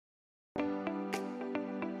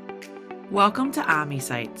Welcome to Ami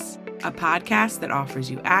Sites, a podcast that offers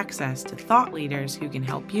you access to thought leaders who can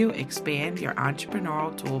help you expand your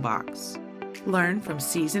entrepreneurial toolbox. Learn from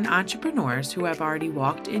seasoned entrepreneurs who have already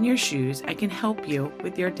walked in your shoes and can help you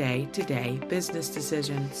with your day-to-day business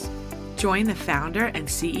decisions. Join the founder and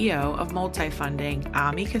CEO of Multifunding,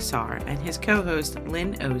 Ami Kassar, and his co-host,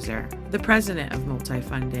 Lynn Ozer, the president of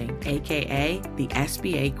Multifunding, aka the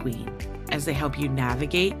SBA Queen, as they help you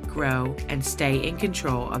navigate, grow, and stay in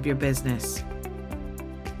control of your business.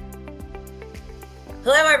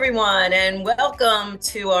 Hello, everyone, and welcome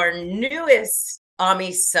to our newest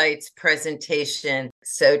Ami Sites presentation.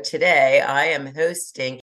 So today I am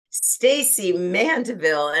hosting Stacy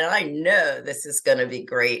Mandeville, and I know this is going to be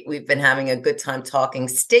great. We've been having a good time talking.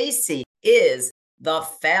 Stacy is the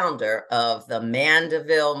founder of the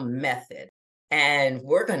Mandeville Method, and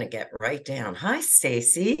we're going to get right down. Hi,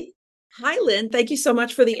 Stacy. Hi, Lynn. Thank you so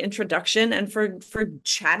much for the introduction and for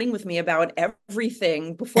chatting with me about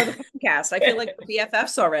everything before the podcast. I feel like we're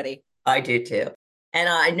BFFs already. I do too. And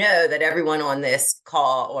I know that everyone on this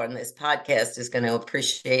call or on this podcast is going to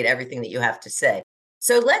appreciate everything that you have to say.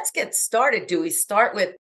 So let's get started. Do we start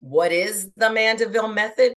with what is the Mandeville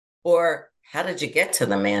Method, or how did you get to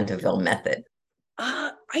the Mandeville Method?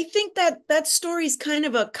 I think that story's kind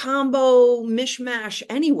of a combo mishmash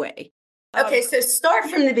anyway. Okay, so start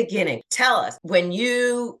from the beginning. Tell us, when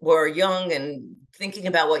you were young and thinking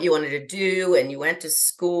about what you wanted to do and you went to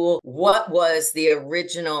school, what was the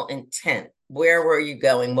original intent? Where were you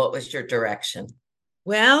going? What was your direction?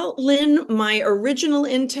 Well, Lynn, my original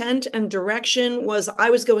intent and direction was I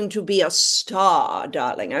was going to be a star,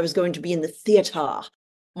 darling. I was going to be in the theater.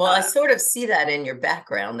 Well, I sort of see that in your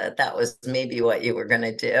background, that was maybe what you were going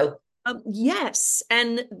to do. Yes.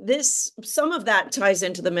 And some of that ties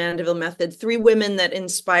into the Mandeville Method. 3 women that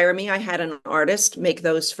inspire me. I had an artist make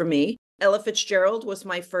those for me. Ella Fitzgerald was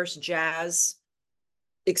my first jazz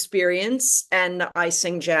experience, and I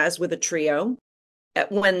sing jazz with a trio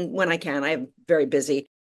when I can. I'm very busy.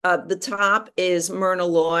 The top is Myrna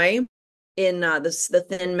Loy in the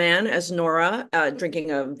Thin Man as Nora, drinking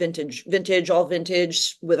a all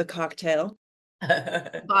vintage with a cocktail.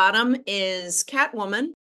 Bottom is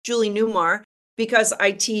Catwoman, Julie Newmar, because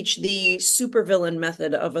I teach the supervillain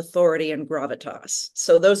method of authority and gravitas.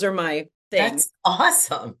 So those are my things. That's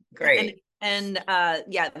awesome. Great. And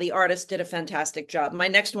the artist did a fantastic job. My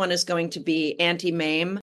next one is going to be Auntie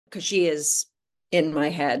Mame, because she is in my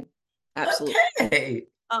head. Absolutely. Okay.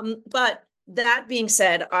 But that being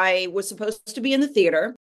said, I was supposed to be in the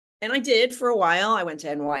theater, and I did for a while. I went to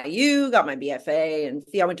NYU, got my BFA, and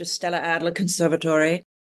I went to Stella Adler Conservatory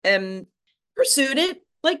and pursued it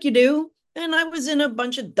like you do. And I was in a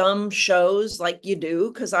bunch of dumb shows like you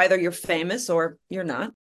do, because either you're famous or you're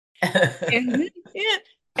not.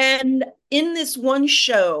 And in this one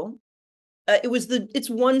show, it's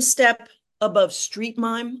one step above Street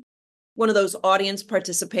Mime, one of those audience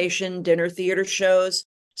participation dinner theater shows.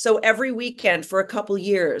 So every weekend for a couple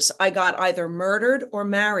years, I got either murdered or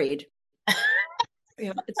married.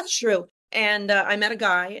 Yeah, it's true. And I met a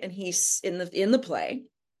guy, and he's in the play,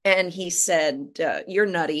 and he said, "You're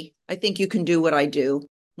nutty. I think you can do what I do.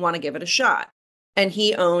 Want to give it a shot?" And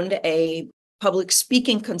he owned a public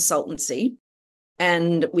speaking consultancy,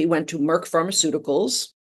 and we went to Merck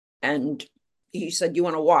Pharmaceuticals, and he said, "You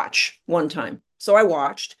want to watch one time?" So I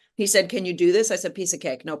watched. He said, "Can you do this?" I said, "Piece of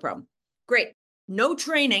cake, no problem." Great. No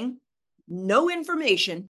training, no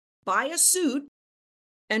information, buy a suit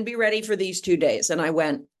and be ready for these 2 days. And I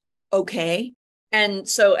went, okay. And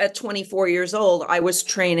so at 24 years old, I was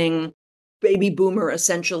training baby boomer,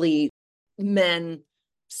 essentially men,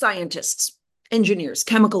 scientists, engineers,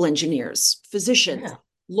 chemical engineers, physicians,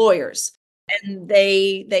 lawyers. And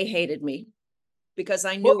they hated me because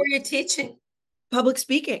I knew. What were you teaching? Public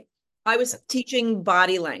speaking. I was teaching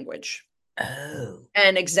body language.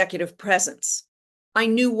 And executive presence. I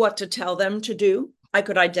knew what to tell them to do. I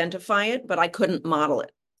could identify it, but I couldn't model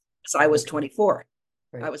it because I was 24.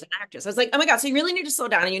 Right. I was an actress. I was like, oh my God, so you really need to slow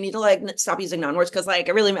down, and you need to stop using non-words, because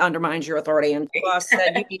it really undermines your authority. And the boss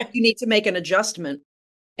said, you need to make an adjustment.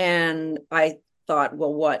 And I thought,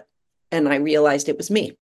 well, what? And I realized it was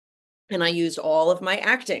me. And I used all of my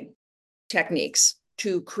acting techniques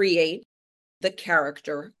to create the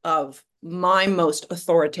character of my most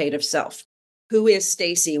authoritative self. Who is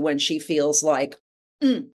Stacy when she feels like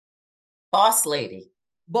boss lady,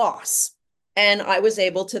 boss? And I was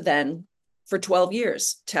able to then, for 12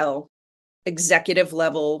 years, tell executive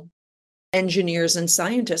level engineers and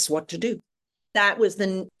scientists what to do. That was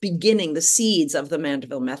the beginning, the seeds of the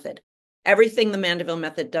Mandeville Method. Everything the Mandeville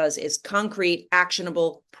Method does is concrete,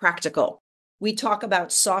 actionable, practical. We talk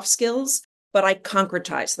about soft skills, but I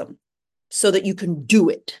concretize them. so that you can do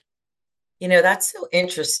it. That's so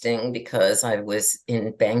interesting because I was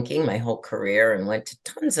in banking my whole career and went to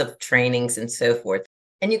tons of trainings and so forth.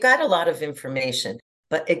 And you got a lot of information,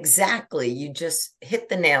 but exactly, you just hit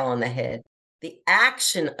the nail on the head. The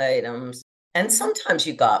action items, and sometimes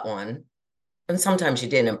you got one and sometimes you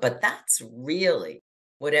didn't, but that's really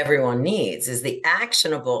what everyone needs is the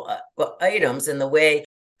actionable items in the way,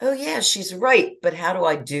 oh yeah, she's right, but how do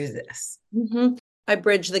I do this? Mm-hmm. I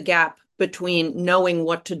bridge the gap between knowing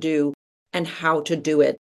what to do and how to do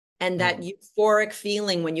it. And that euphoric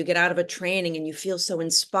feeling when you get out of a training and you feel so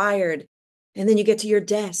inspired. And then you get to your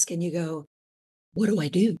desk and you go, what do I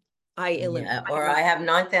do? I have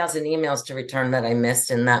 9,000 emails to return that I missed,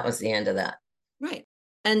 and that was the end of that. Right.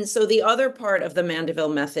 And so the other part of the Mandeville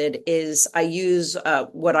method is I use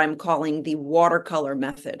what I'm calling the watercolor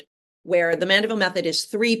method, where the Mandeville method is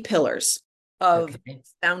 3 pillars of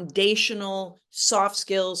foundational soft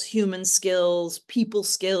skills, human skills, people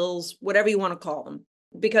skills, whatever you want to call them.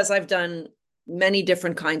 Because I've done many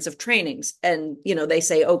different kinds of trainings. And, they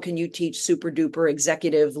say, oh, can you teach super duper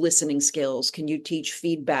executive listening skills? Can you teach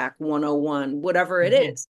feedback 101, whatever it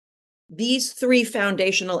is? These 3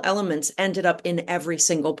 foundational elements ended up in every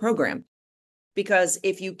single program. Because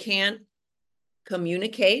if you can't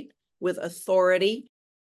communicate with authority,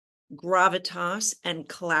 gravitas, and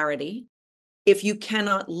clarity, if you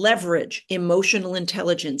cannot leverage emotional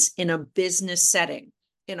intelligence in a business setting,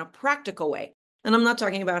 in a practical way, and I'm not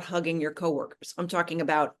talking about hugging your coworkers, I'm talking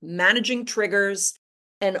about managing triggers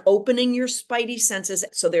and opening your spidey senses.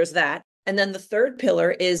 So there's that. And then the third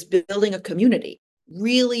pillar is building a community,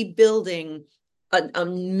 really building a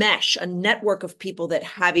mesh, a network of people that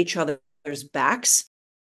have each other's backs.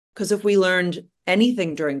 Because if we learned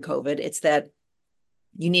anything during COVID, it's that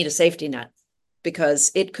you need a safety net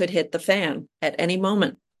because it could hit the fan at any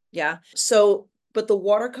moment. Yeah. So, but the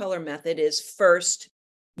watercolor method is first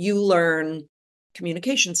you learn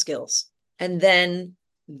communication skills, and then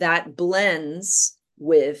that blends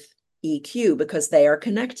with EQ because they are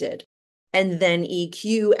connected. And then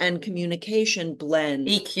EQ and communication blend.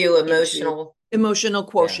 EQ, emotional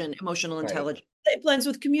quotient, emotional intelligence. It blends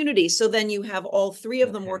with community. So then you have all 3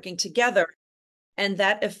 of them working together. And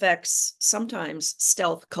that affects sometimes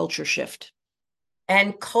stealth culture shift.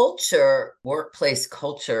 And culture, workplace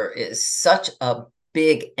culture is such a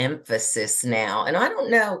big emphasis now. And I don't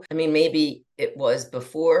know, maybe it was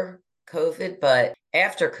before COVID, but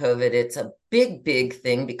after COVID, it's a big, big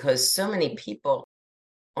thing because so many people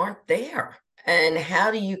aren't there. And how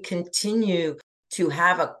do you continue to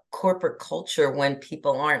have a corporate culture when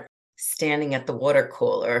people aren't standing at the water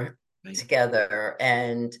cooler together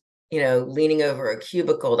and, leaning over a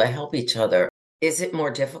cubicle to help each other? Is it more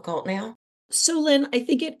difficult now? So, Lynn, I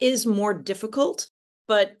think it is more difficult,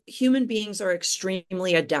 but human beings are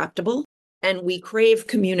extremely adaptable and we crave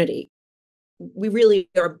community. We really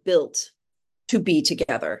are built to be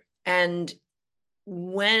together. And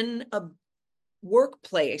when a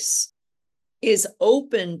workplace is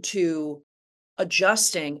open to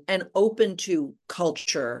adjusting and open to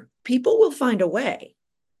culture, people will find a way.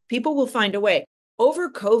 People will find a way.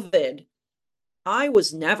 Over COVID, I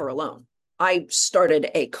was never alone. I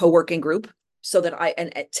started a co-working group so that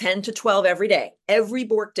and at 10 to 12 every day, every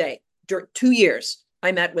work day, 2 years,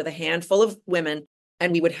 I met with a handful of women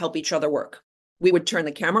and we would help each other work. We would turn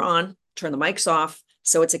the camera on, turn the mics off.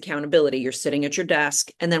 So it's accountability. You're sitting at your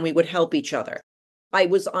desk and then we would help each other. I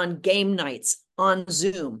was on game nights on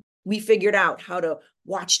Zoom. We figured out how to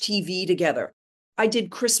watch TV together. I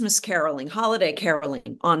did Christmas caroling, holiday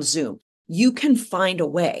caroling on Zoom. You can find a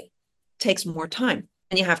way. It takes more time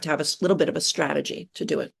and you have to have a little bit of a strategy to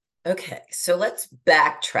do it. Okay, so let's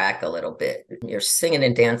backtrack a little bit. You're singing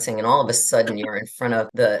and dancing, and all of a sudden you're in front of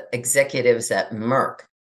the executives at Merck.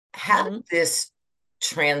 How did this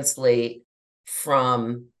translate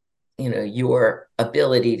from, your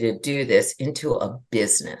ability to do this into a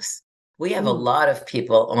business? We have a lot of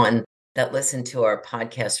people on that listen to our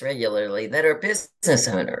podcast regularly that are business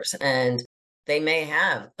owners, and they may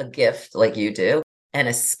have a gift like you do and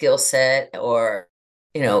a skill set, or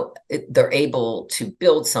they're able to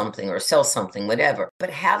build something or sell something, whatever. But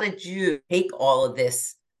how did you take all of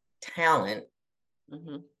this talent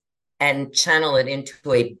and channel it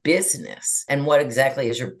into a business? And what exactly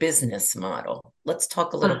is your business model? Let's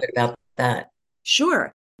talk a little bit about that.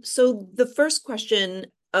 Sure. So the first question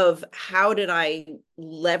of how did I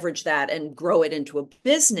leverage that and grow it into a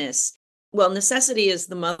business? Well, necessity is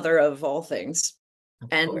the mother of all things.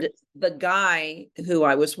 And the guy who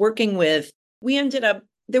I was working with, we ended up,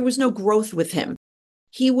 there was no growth with him.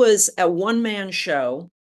 He was a one-man show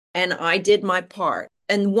and I did my part.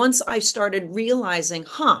 And once I started realizing,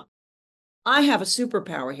 I have a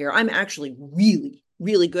superpower here. I'm actually really,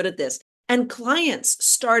 really good at this. And clients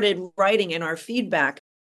started writing in our feedback.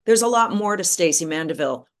 There's a lot more to Stacey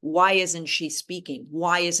Mandeville. Why isn't she speaking?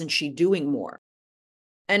 Why isn't she doing more?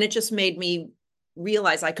 And it just made me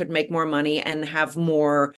realize I could make more money and have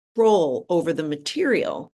more control over the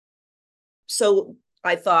material. So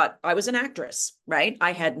I thought I was an actress, right?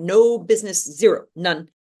 I had no business, zero, none,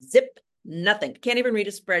 zip, nothing. Can't even read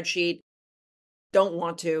a spreadsheet. Don't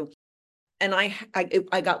want to. And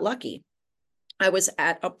I got lucky. I was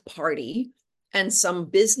at a party and some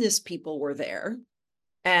business people were there.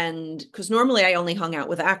 And because normally I only hung out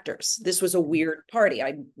with actors. This was a weird party.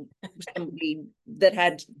 Somebody that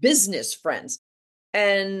had business friends.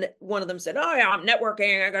 And one of them said, "Oh yeah, I'm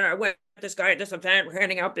networking. I went with this guy at this event. We're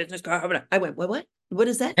handing out business cards." I went, "What? What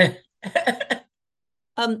is that?"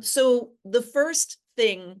 So the first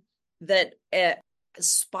thing that an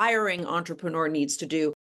aspiring entrepreneur needs to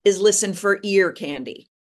do is listen for ear candy.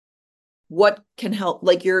 What can help?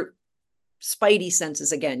 Like your spidey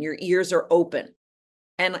senses again. Your ears are open,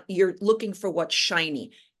 and you're looking for what's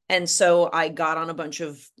shiny. And so I got on a bunch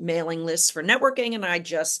of mailing lists for networking, and I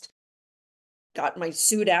just got my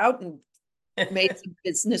suit out and made some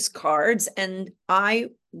business cards. And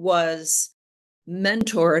I was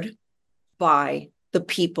mentored by the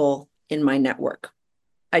people in my network.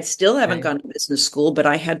 I still haven't Right. gone to business school, but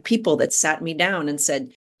I had people that sat me down and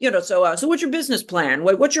said, so what's your business plan?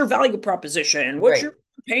 What's your value proposition? What's Right. your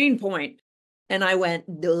pain point? And I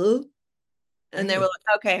went, duh. And they were Right.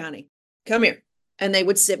 like, "Okay, honey, come here." And they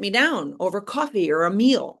would sit me down over coffee or a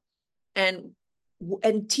meal and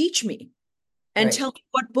teach me and Right. tell me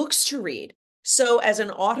what books to read. So as an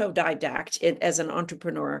autodidact, as an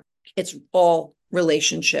entrepreneur, it's all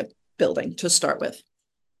relationship building to start with.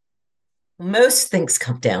 Most things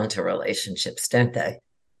come down to relationships, don't they?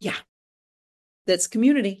 Yeah, that's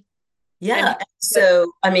community. Yeah. And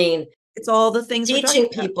So, I mean, it's all the things we're talking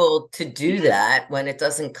teaching about. people to do that when it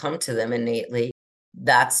doesn't come to them innately,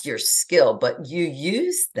 that's your skill. But you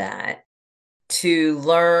use that to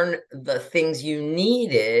learn the things you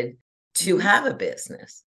needed to Mhm. have a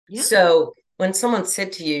business. Yeah. So when someone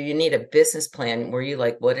said to you, you need a business plan, were you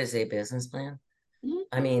like, what is a business plan? Mhm.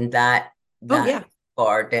 I mean, that Oh, that yeah.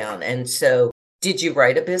 far down. And so did you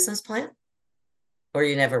write a business plan or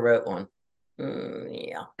you never wrote one?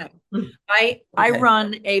 Yeah. I Okay.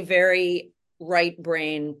 run a very right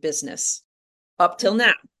brain business up till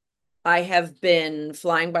now. I have been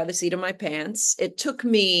flying by the seat of my pants. It took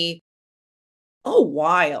me a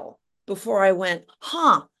while before I went,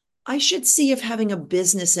 I should see if having a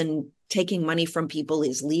business and taking money from people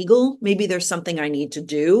is legal. Maybe there's something I need to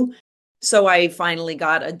do. So I finally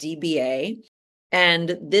got a DBA.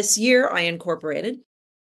 And this year I incorporated.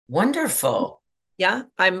 Wonderful. Yeah,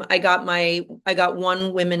 I got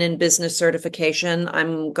one women in business certification.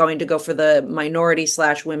 I'm going to go for the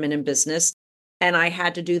minority/women in business. And I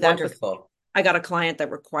had to do that because Wonderful. I got a client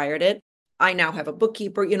that required it. I now have a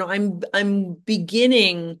bookkeeper. I'm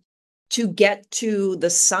beginning to get to the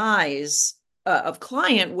size of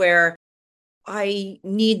client where I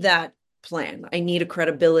need that plan. I need a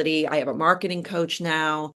credibility. I have a marketing coach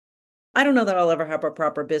now. I don't know that I'll ever have a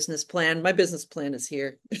proper business plan. My business plan is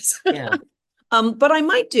here. Yeah. But I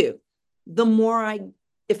might do. The more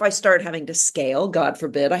if I start having to scale, God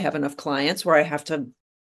forbid, I have enough clients where I have to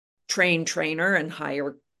trainer and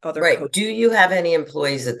hire other Right. coaches. Do you have any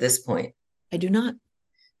employees at this point? I do not.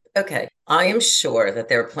 Okay. I am sure that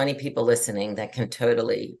there are plenty of people listening that can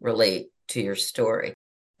totally relate to your story.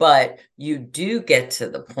 But you do get to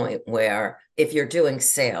the point where if you're doing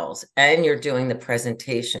sales and you're doing the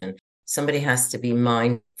presentation, somebody has to be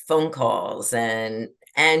mind phone calls and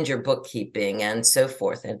your bookkeeping and so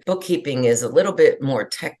forth. And bookkeeping is a little bit more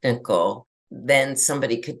technical than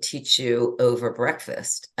somebody could teach you over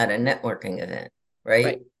breakfast at a networking event, right?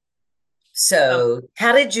 Right. So,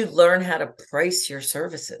 how did you learn how to price your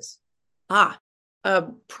services? Ah,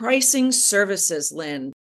 Pricing services,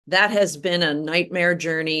 Lynn. That has been a nightmare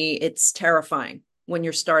journey. It's terrifying when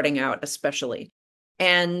you're starting out, especially.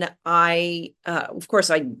 And of course,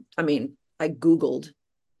 I Googled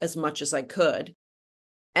as much as I could.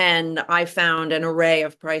 And I found an array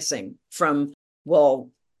of pricing from, well,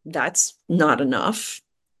 that's not enough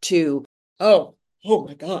to, oh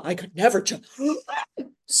my God, I could never.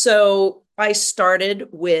 So I started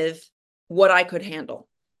with what I could handle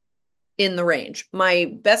in the range.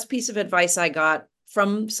 My best piece of advice I got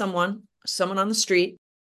from someone on the street.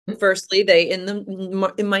 Firstly, they in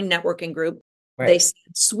my networking group, they Right.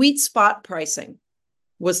 said sweet spot pricing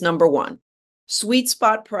was number one. Sweet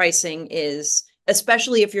spot pricing is,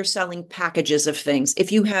 especially if you're selling packages of things,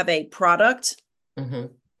 if you have a product Mm-hmm.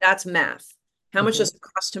 That's math. How much does it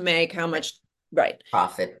cost to make? How much, right?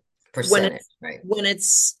 Profit When percentage, it's right? when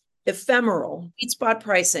it's ephemeral, sweet spot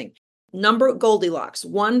pricing, number Goldilocks,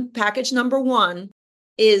 package number one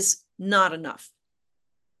is not enough.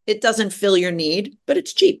 It doesn't fill your need, but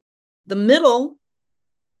it's cheap. The middle,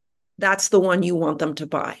 that's the one you want them to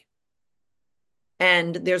buy.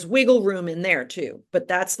 And there's wiggle room in there too, but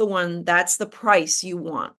that's the one, that's the price you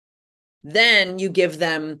want. Then you give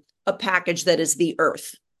them a package that is the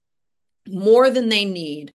earth, more than they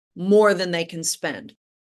need, more than they can spend.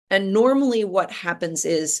 And normally what happens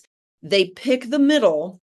is they pick the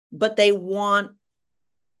middle, but they want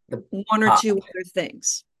one or two other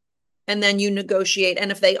things. And then you negotiate.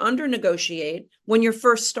 And if they under negotiate, when you're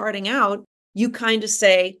first starting out, you kind of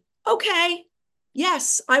say, okay,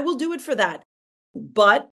 yes, I will do it for that.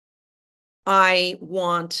 But I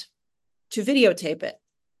want to videotape it.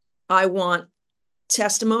 I want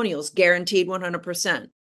testimonials guaranteed 100%.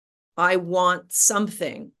 I want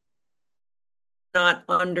something, not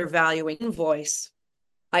undervaluing invoice.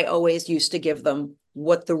 I always used to give them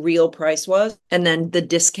what the real price was and then the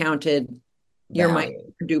discounted, you're my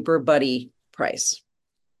duper buddy price.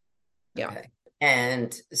 Yeah. Okay.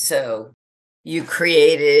 And so you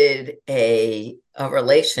created a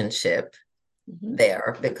relationship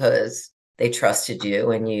there because they trusted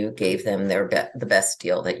you and you gave them the best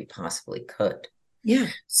deal that you possibly could. Yeah.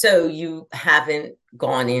 So you haven't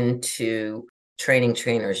gone into training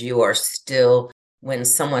trainers. You are still, when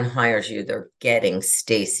someone hires you, they're getting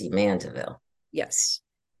Stacey Mandeville. Yes.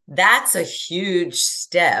 That's a huge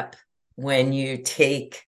step when you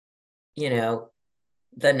take, the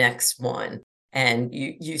next one. And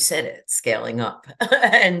you said it, scaling up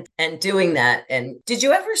and doing that. And did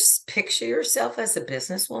you ever picture yourself as a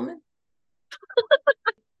businesswoman?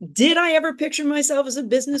 Did I ever picture myself as a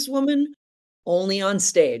businesswoman? Only on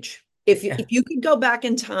stage. If you could go back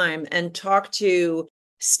in time and talk to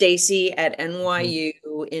Stacey at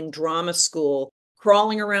NYU in drama school,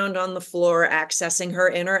 crawling around on the floor, accessing her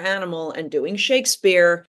inner animal and doing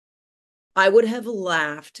Shakespeare, I would have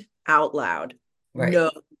laughed out loud. Right.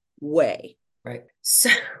 No way. Right. So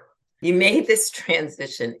you made this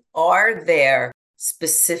transition. Are there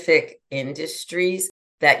specific industries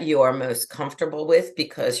that you are most comfortable with?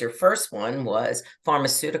 Because your first one was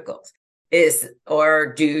pharmaceuticals. Does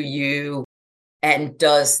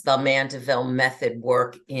the Mandeville method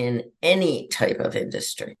work in any type of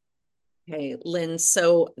industry? Hey, Lynn,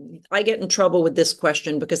 so I get in trouble with this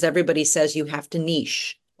question because everybody says you have to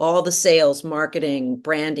niche. All the sales, marketing,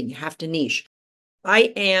 branding, you have to niche.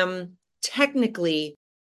 I am technically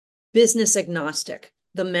business agnostic.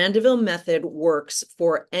 The Mandeville method works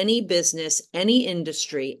for any business, any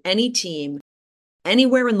industry, any team,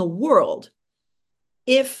 anywhere in the world,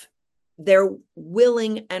 if they're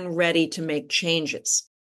willing and ready to make changes.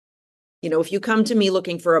 If you come to me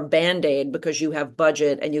looking for a Band-Aid because you have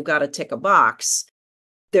budget and you've got to tick a box,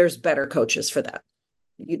 there's better coaches for that.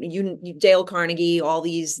 You Dale Carnegie, all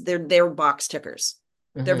these, they're box tickers.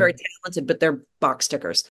 They're very talented, but they're box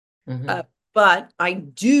tickers. But I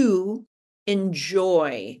do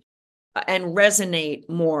enjoy and resonate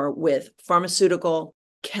more with pharmaceutical,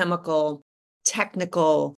 chemical,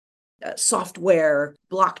 technical, software,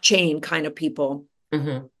 blockchain kind of people.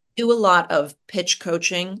 Do a lot of pitch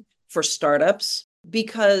coaching for startups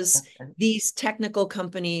because these technical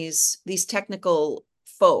companies, these technical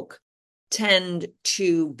folk tend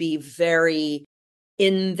to be very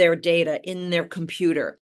in their data, in their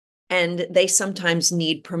computer. And they sometimes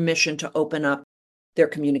need permission to open up their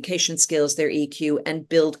communication skills, their EQ, and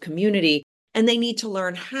build community. And they need to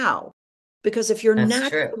learn how. Because if you're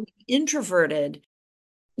naturally introverted,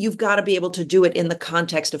 you've got to be able to do it in the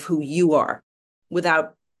context of who you are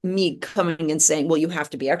without me coming and saying, well, you have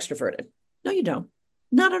to be extroverted. No, you don't.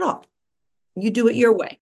 Not at all. You do it your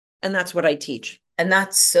way. And that's what I teach. And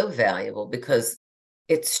that's so valuable because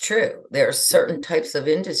it's true. There are certain types of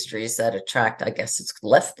industries that attract, I guess it's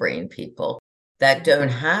left brain people that don't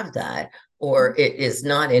have that, or it is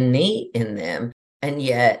not innate in them, and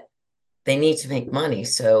yet they need to make money.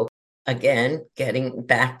 So again, getting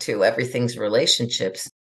back to everything's relationships,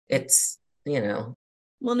 it's, well,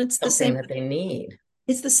 it's the something same that they need.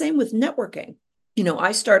 It's the same with networking.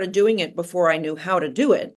 I started doing it before I knew how to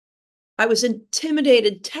do it. I was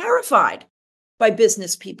intimidated, terrified by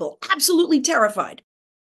business people, absolutely terrified.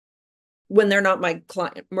 When they're not my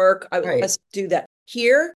client, Merck, I do that.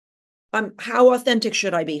 Here, how authentic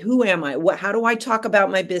should I be? Who am I? How do I talk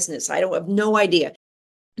about my business? I don't have no idea.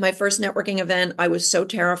 My first networking event, I was so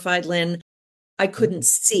terrified, Lynn, I couldn't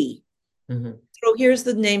see. So here's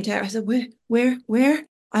the name tag. I said, where?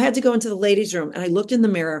 I had to go into the ladies' room and I looked in the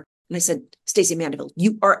mirror And I said, Stacey Mandeville,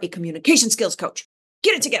 you are a communication skills coach.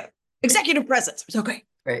 Get it together. Executive presence. I was okay.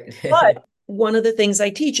 Right. But one of the things I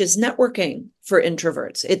teach is networking for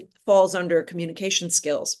introverts. It falls under communication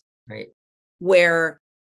skills. Right. Where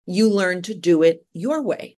you learn to do it your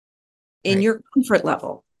way in Right. your comfort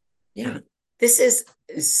level. Yeah. This is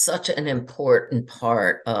such an important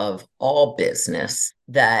part of all business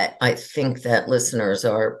that I think that listeners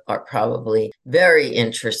are probably very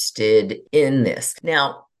interested in this.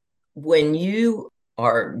 Now, when you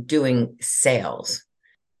are doing sales,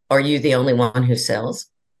 are you the only one who sells,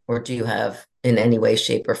 or do you have in any way,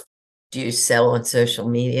 shape, or do you sell on social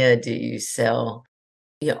media? Do you sell,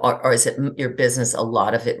 or is it your business, a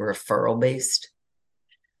lot of it referral based?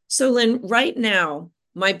 So, Lynn, right now,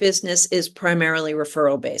 my business is primarily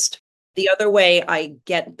referral based. The other way I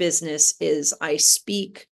get business is I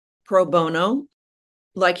speak pro bono,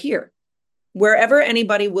 like here. Wherever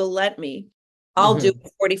anybody will let me, I'll do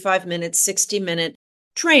a 45-minute, 60-minute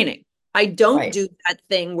training. I don't do that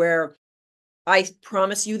thing where I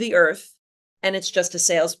promise you the earth and it's just a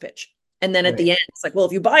sales pitch. And then at the end, it's like, well,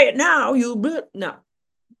 if you buy it now, no.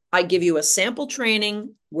 I give you a sample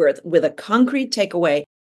training with a concrete takeaway.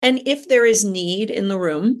 And if there is need in the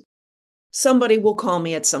room, somebody will call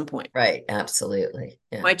me at some point. Right. Absolutely.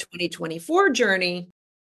 Yeah. My 2024 journey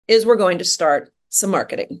is we're going to start some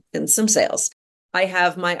marketing and some sales. I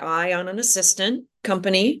have my eye on an assistant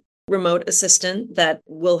company, remote assistant that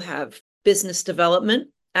will have business development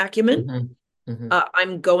acumen.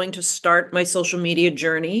 I'm going to start my social media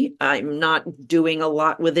journey. I'm not doing a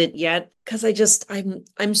lot with it yet because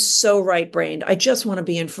I'm so right-brained. I just want to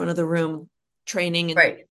be in front of the room training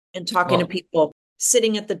and talking to people.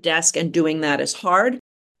 Sitting at the desk and doing that is hard.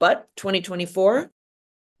 But 2024,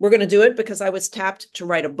 we're going to do it because I was tapped to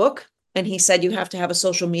write a book. And he said, you have to have a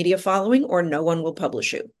social media following or no one will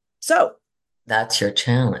publish you. So that's your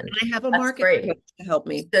challenge. I have a marketing coach to help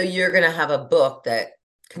me. So you're going to have a book that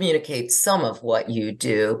communicates some of what you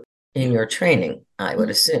do in your training, I would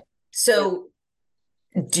assume. So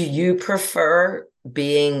do you prefer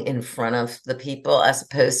being in front of the people as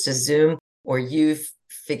opposed to Zoom, or you've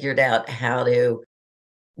figured out how to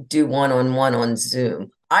do one-on-one on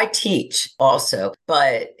Zoom? I teach also,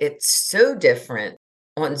 but it's so different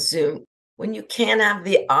on Zoom when you can't have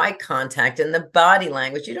the eye contact and the body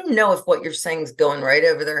language. You don't know if what you're saying is going right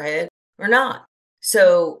over their head or not.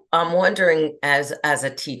 So I'm wondering, as a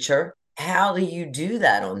teacher, how do you do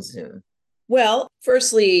that on Zoom? Well,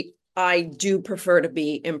 firstly, I do prefer to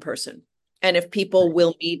be in person. And if people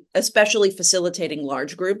will meet, especially facilitating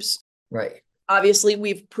large groups, obviously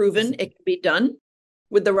we've proven it can be done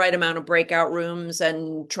with the right amount of breakout rooms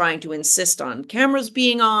and trying to insist on cameras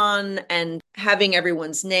being on and having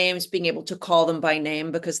everyone's names, being able to call them by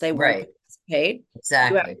name because they won't participate.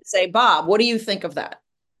 Exactly. You have to say, Bob, what do you think of that?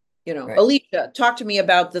 Alicia, talk to me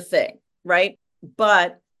about the thing, right?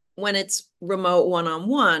 But when it's remote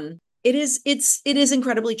one-on-one, it is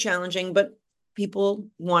incredibly challenging, but people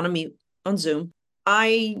want to meet on Zoom.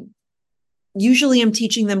 I usually am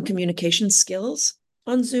teaching them communication skills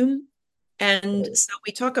on Zoom. And so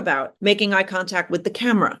we talk about making eye contact with the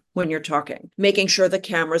camera when you're talking, making sure the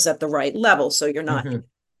camera's at the right level so you're not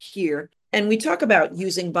here. And we talk about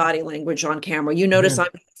using body language on camera. You notice I'm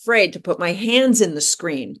afraid to put my hands in the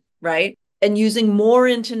screen, right? And using more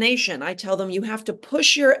intonation. I tell them you have to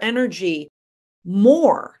push your energy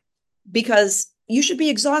more because you should be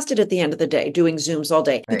exhausted at the end of the day doing Zooms all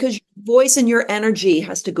day because your voice and your energy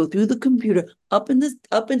has to go through the computer, up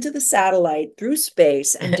into the satellite, through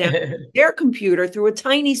space, and down their computer through a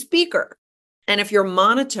tiny speaker. And if you're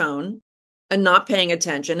monotone and not paying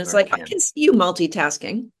attention, it's like, I can see you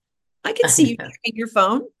multitasking. I can see you checking your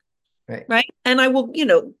phone. Right. And I will,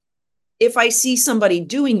 if I see somebody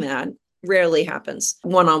doing that, rarely happens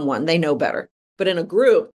one-on-one, they know better. But in a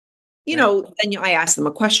group, then I ask them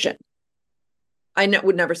a question. I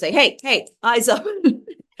would never say, hey, eyes up,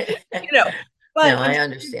 but no, I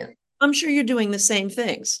understand. I'm sure you're doing the same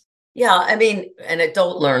things. Yeah. I mean, and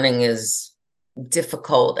adult learning is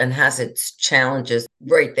difficult and has its challenges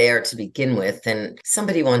right there to begin with. And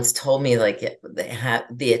somebody once told me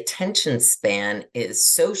the attention span is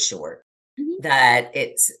so short that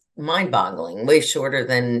it's mind-boggling, way shorter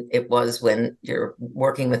than it was when you're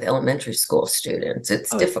working with elementary school students.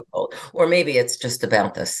 It's difficult, or maybe it's just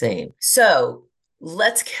about the same. So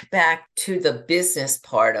let's get back to the business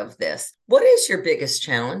part of this. What is your biggest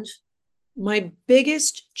challenge? My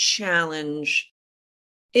biggest challenge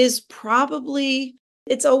is probably,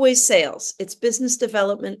 it's always sales. It's business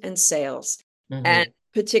development and sales. And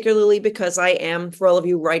particularly because I am, for all of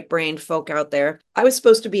you right-brained folk out there, I was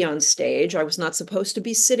supposed to be on stage. I was not supposed to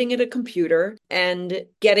be sitting at a computer, and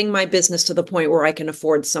getting my business to the point where I can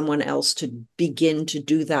afford someone else to begin to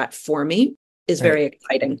do that for me is very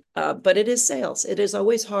exciting. But it is sales. It is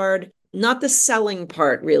always hard. Not the selling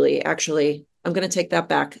part, really. Actually, I'm going to take that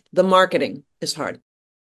back. The marketing is hard.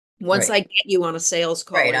 Once I get you on a sales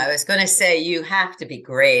call. Right. I was going to say you have to be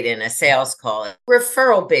great in a sales call.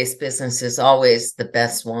 Referral-based business is always the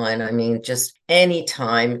best one. I mean, just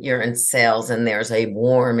anytime you're in sales and there's a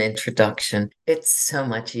warm introduction, it's so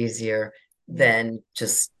much easier than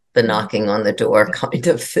just the knocking on the door kind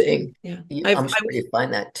of thing. Yeah. I'm sure you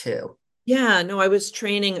find that too. Yeah, no, I was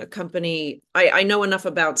training a company. I know enough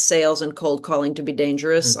about sales and cold calling to be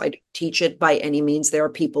dangerous. I don't teach it by any means. There are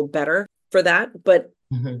people better for that, but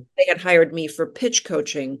they had hired me for pitch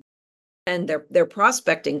coaching and their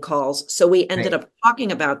prospecting calls. So we ended up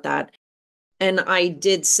talking about that. And I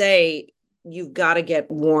did say, you've got to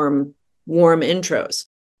get warm intros,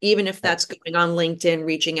 even if that's going on LinkedIn,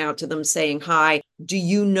 reaching out to them, saying, hi, do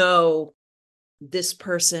you know this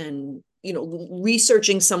person? You know,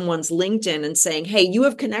 researching someone's LinkedIn and saying, hey, you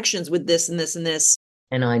have connections with this and this and this.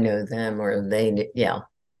 And I know them, or they, yeah.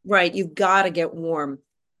 Right. You've got to get warm,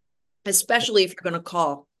 especially if you're going to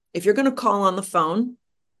call. If you're going to call on the phone,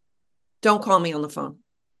 don't call me on the phone.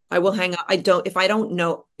 I will hang up. If I don't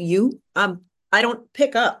know you, I don't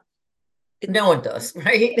pick up. No one does,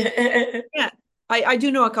 right? Yeah. I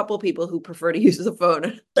do know a couple of people who prefer to use the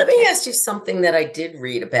phone. Let me ask you something that I did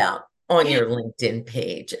read about on your LinkedIn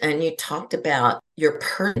page, and you talked about your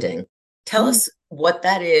branding. Tell us what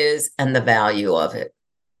that is and the value of it.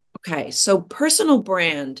 Okay, so personal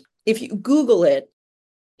brand, if you Google it,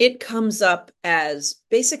 it comes up as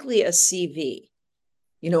basically a CV.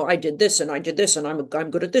 You know, I did this and I did this and I'm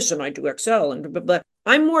good at this and I do Excel and blah, blah, blah.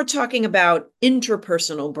 I'm more talking about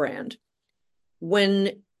interpersonal brand.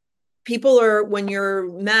 When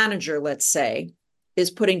your manager, let's say,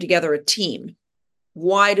 is putting together a team,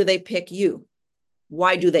 why do they pick you?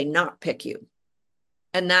 Why do they not pick you?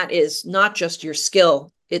 And that is not just your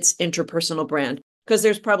skill, it's interpersonal brand. Because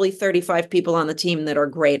there's probably 35 people on the team that are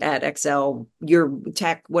great at Excel, your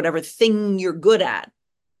tech, whatever thing you're good at.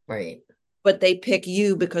 Right. But they pick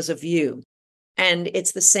you because of you. And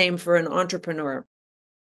it's the same for an entrepreneur.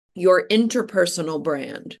 Your interpersonal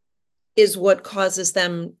brand is what causes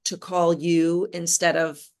them to call you instead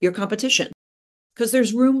of your competition. Because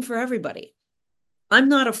there's room for everybody. I'm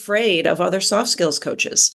not afraid of other soft skills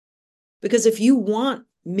coaches, because if you want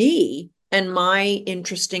me and my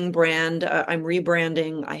interesting brand, I'm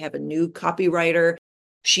rebranding. I have a new copywriter.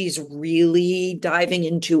 She's really diving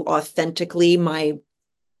into authentically my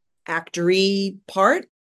actory part.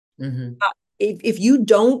 If you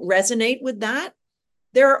don't resonate with that,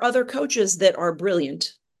 there are other coaches that are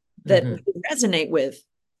brilliant that you resonate with,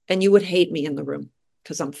 and you would hate me in the room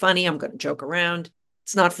because I'm funny. I'm going to joke around.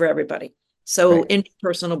 It's not for everybody. So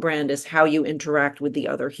interpersonal brand is how you interact with the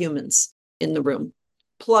other humans in the room,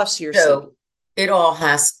 plus yourself. So it all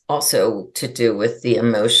has also to do with the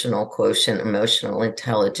emotional quotient, emotional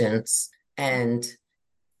intelligence. And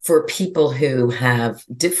for people who have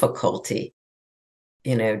difficulty,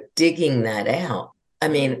 digging that out, I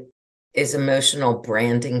mean, is emotional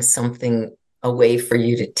branding a way for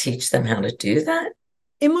you to teach them how to do that?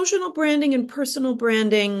 Emotional branding and personal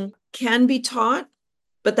branding can be taught,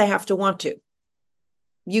 but they have to want to.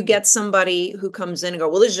 You get somebody who comes in and go,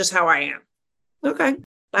 well, this is just how I am. Okay,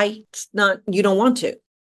 you don't want to.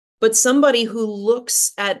 But somebody who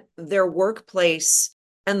looks at their workplace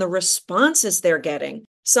and the responses they're getting,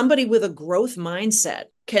 somebody with a growth mindset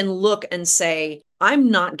can look and say,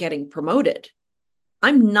 I'm not getting promoted.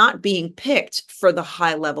 I'm not being picked for the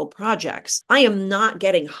high level projects. I am not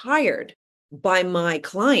getting hired by my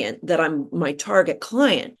client that I'm my target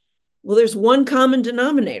client. Well, there's one common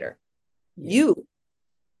denominator, you.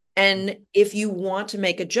 And if you want to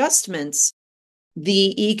make adjustments,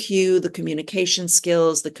 the EQ, the communication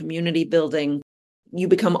skills, the community building, you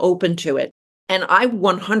become open to it. And I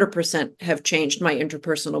 100% have changed my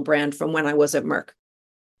interpersonal brand from when I was at Merck,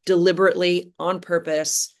 deliberately, on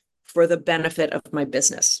purpose, for the benefit of my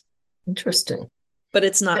business. Interesting. But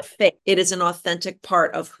it's not fake. It is an authentic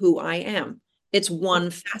part of who I am. It's one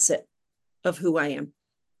facet of who I am.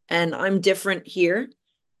 And I'm different here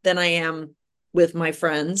than I am with my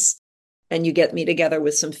friends. And you get me together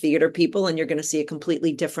with some theater people and you're going to see a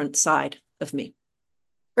completely different side of me.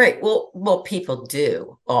 Right. Well, people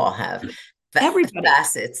do all have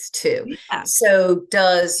facets too. Yeah. So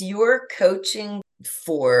does your coaching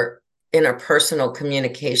for interpersonal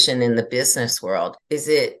communication in the business world? Is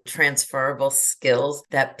it transferable skills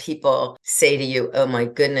that people say to you, oh my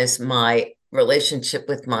goodness, my relationship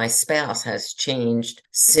with my spouse has changed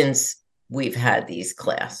since we've had these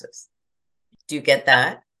classes? Do you get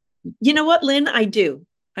that? You know what, Lynn? I do.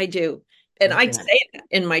 I do. And I say that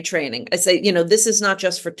in my training. I say, this is not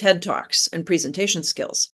just for TED Talks and presentation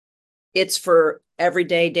skills. It's for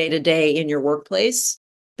everyday, day to day in your workplace,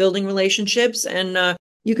 building relationships. And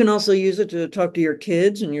you can also use it to talk to your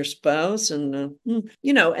kids and your spouse. And,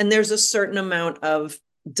 and there's a certain amount of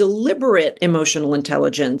deliberate emotional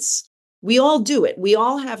intelligence. We all do it. We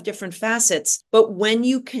all have different facets. But when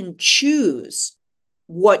you can choose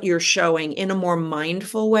what you're showing in a more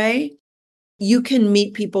mindful way, you can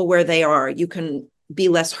meet people where they are. You can be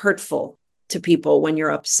less hurtful to people when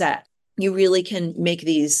you're upset. You really can make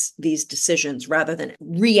these decisions rather than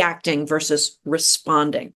reacting versus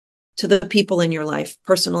responding to the people in your life,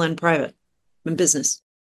 personal and private, and business.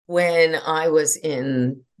 When I was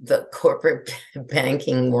in the corporate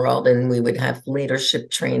banking world and we would have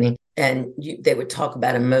leadership training and they would talk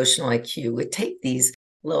about emotional IQ, we'd take these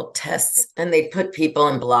little tests and they put people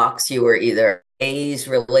in blocks. You were either A's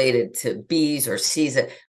related to B's or C's.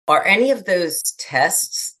 Are any of those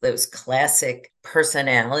tests, those classic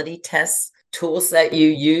personality tests, tools that you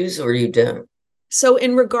use or you don't? So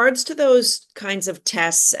in regards to those kinds of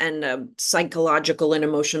tests and psychological and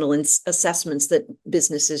emotional assessments that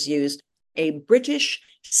businesses use, a British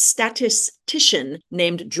statistician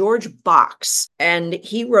named George Box, and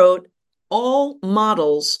he wrote, all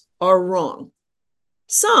models are wrong.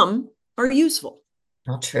 Some are useful.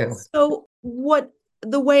 Not true. So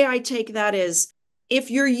the way I take that is,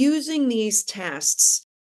 if you're using these tests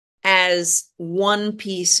as one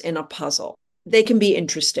piece in a puzzle, they can be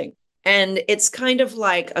interesting. And it's kind of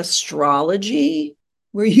like astrology,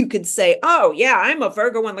 where you could say, oh, yeah, I'm a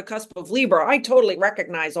Virgo on the cusp of Libra. I totally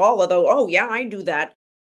recognize all of those. Oh, yeah, I do that.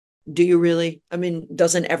 Do you really? I mean,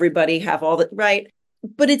 doesn't everybody have all that? Right.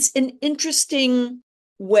 But it's an interesting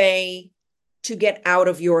way to get out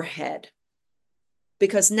of your head,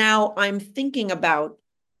 because now I'm thinking about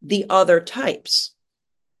the other types,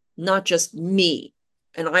 not just me.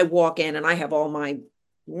 And I walk in and I have all my,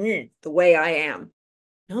 the way I am.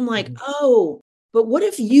 And I'm like, oh, but what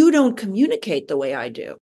if you don't communicate the way I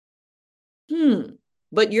do?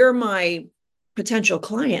 But you're my potential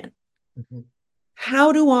client. Mm-hmm.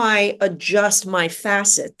 How do I adjust my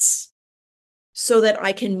facets so that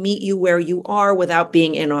I can meet you where you are without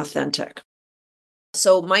being inauthentic?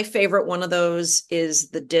 So my favorite one of those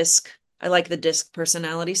is the DISC. I like the DISC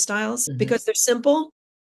personality styles because they're simple.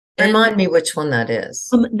 Remind me which one that is.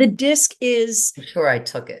 The DISC is... I'm sure I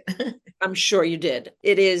took it. I'm sure you did.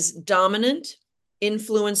 It is dominant,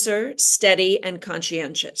 influencer, steady, and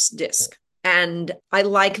conscientious DISC. And I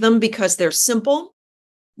like them because they're simple.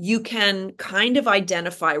 You can kind of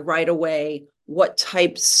identify right away what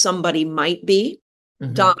type somebody might be.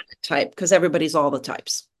 Dominant type, because everybody's all the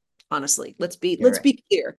types. Honestly, let's be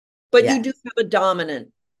clear. But you do have a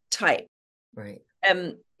dominant type. Right.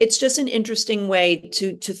 It's just an interesting way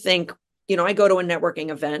to think, I go to a networking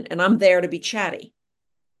event and I'm there to be chatty.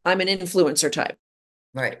 I'm an influencer type.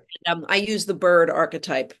 Right. I use the bird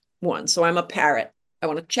archetype one. So I'm a parrot. I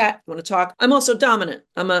want to chat, I want to talk. I'm also dominant.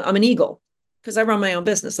 I'm an eagle because I run my own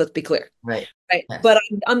business. Let's be clear. Right. Yes. But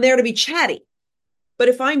I'm there to be chatty. But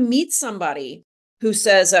if I meet somebody who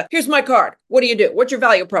says, here's my card. What do you do? What's your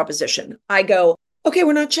value proposition? I go, okay,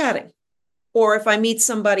 we're not chatting. Or if I meet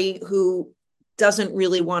somebody who doesn't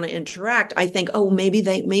really want to interact, I think, oh, maybe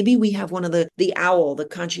we have one of the owl, the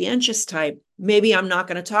conscientious type. Maybe I'm not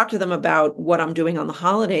going to talk to them about what I'm doing on the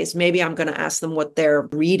holidays. Maybe I'm going to ask them what they're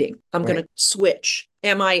reading. I'm going to switch.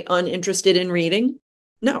 Am I uninterested in reading?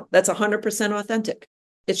 No, that's 100% authentic.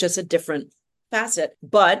 It's just a different facet.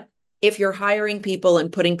 But if you're hiring people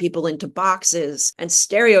and putting people into boxes and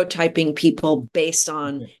stereotyping people based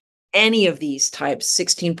on any of these types,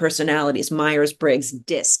 16 personalities, Myers-Briggs,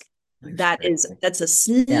 DISC, that's a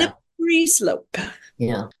slippery slope.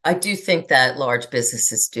 Yeah, I do think that large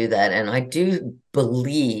businesses do that. And I do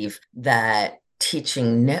believe that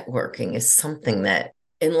teaching networking is something that,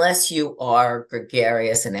 unless you are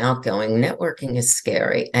gregarious and outgoing, networking is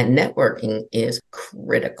scary, and networking is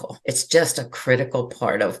critical. It's just a critical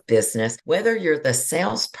part of business. Whether you're the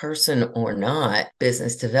salesperson or not,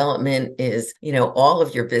 business development is, all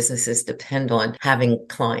of your businesses depend on having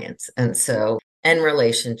clients. And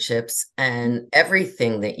relationships, and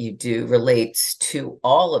everything that you do relates to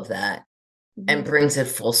all of that and brings it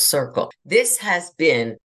full circle. This has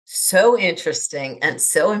been So interesting and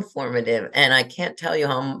so informative. And I can't tell you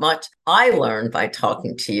how much I learned by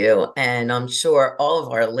talking to you. And I'm sure all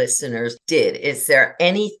of our listeners did. Is there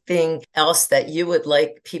anything else that you would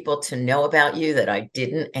like people to know about you that I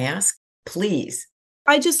didn't ask? Please.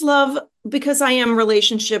 I just love, because I am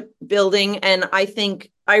relationship building, and I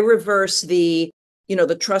think I reverse the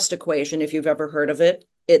trust equation, if you've ever heard of it.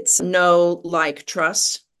 It's know, like,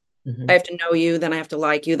 trust. Mm-hmm. I have to know you, then I have to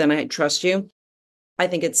like you, then I trust you. I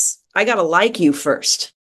think I got to like you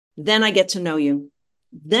first. Then I get to know you.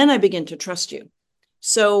 Then I begin to trust you.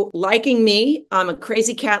 So liking me, I'm a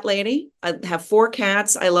crazy cat lady. I have 4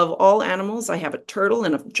 cats. I love all animals. I have a turtle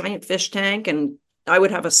and a giant fish tank, and I would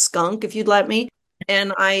have a skunk if you'd let me.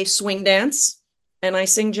 And I swing dance and I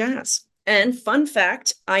sing jazz. And fun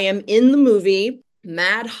fact, I am in the movie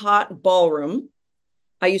Mad Hot Ballroom.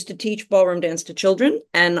 I used to teach ballroom dance to children,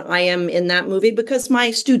 and I am in that movie because my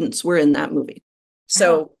students were in that movie.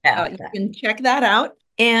 So you can check that out.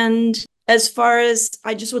 And as far as,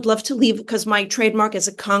 I just would love to leave, because my trademark is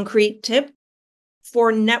a concrete tip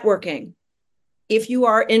for networking. If you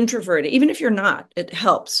are introverted, even if you're not, it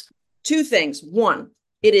helps. 2 things. 1,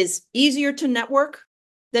 it is easier to network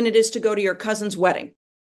than it is to go to your cousin's wedding.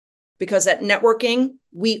 Because at networking,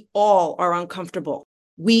 we all are uncomfortable.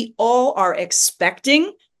 We all are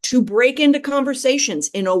expecting to break into conversations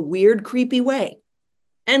in a weird, creepy way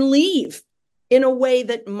and leave in a way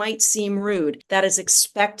that might seem rude. That is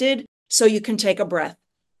expected, so you can take a breath.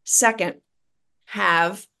 2nd,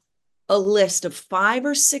 have a list of 5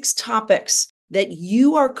 or 6 topics that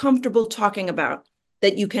you are comfortable talking about,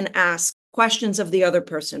 that you can ask questions of the other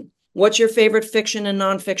person. What's your favorite fiction and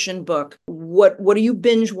nonfiction book? What are you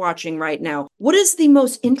binge watching right now? What is the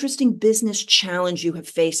most interesting business challenge you have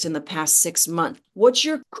faced in the past 6 months? What's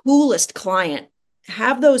your coolest client?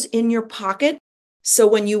 Have those in your pocket, so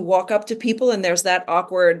when you walk up to people and there's that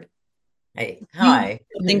awkward, hey, hi,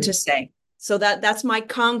 thing to say. So that's my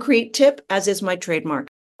concrete tip, as is my trademark.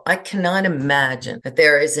 I cannot imagine that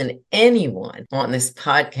there isn't anyone on this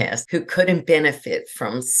podcast who couldn't benefit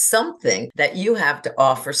from something that you have to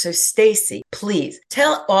offer. So Stacy, please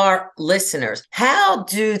tell our listeners, how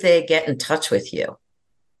do they get in touch with you?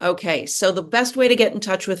 Okay, so the best way to get in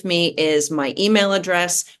touch with me is my email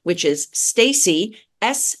address, which is Stacey,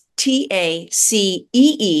 STACEE,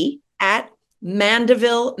 at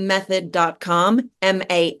mandevillemethod.com,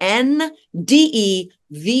 MANDEVILLE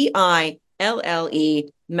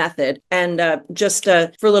method. And just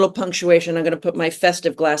for a little punctuation, I'm going to put my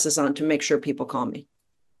festive glasses on to make sure people call me.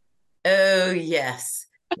 Oh, yes.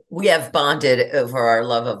 We have bonded over our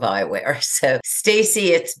love of eyewear. So,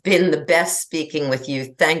 Stacy, it's been the best speaking with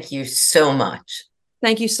you. Thank you so much.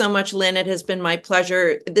 Thank you so much, Lynn. It has been my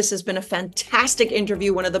pleasure. This has been a fantastic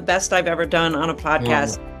interview, one of the best I've ever done on a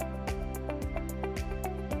podcast.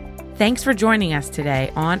 Thanks for joining us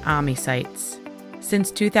today on AMI Sites.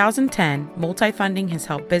 Since 2010, Multifunding has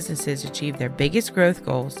helped businesses achieve their biggest growth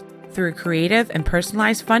goals through creative and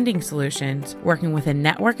personalized funding solutions, working with a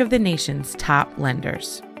network of the nation's top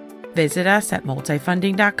lenders. Visit us at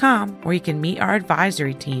multifunding.com, where you can meet our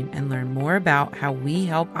advisory team and learn more about how we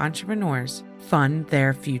help entrepreneurs fund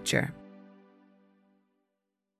their future.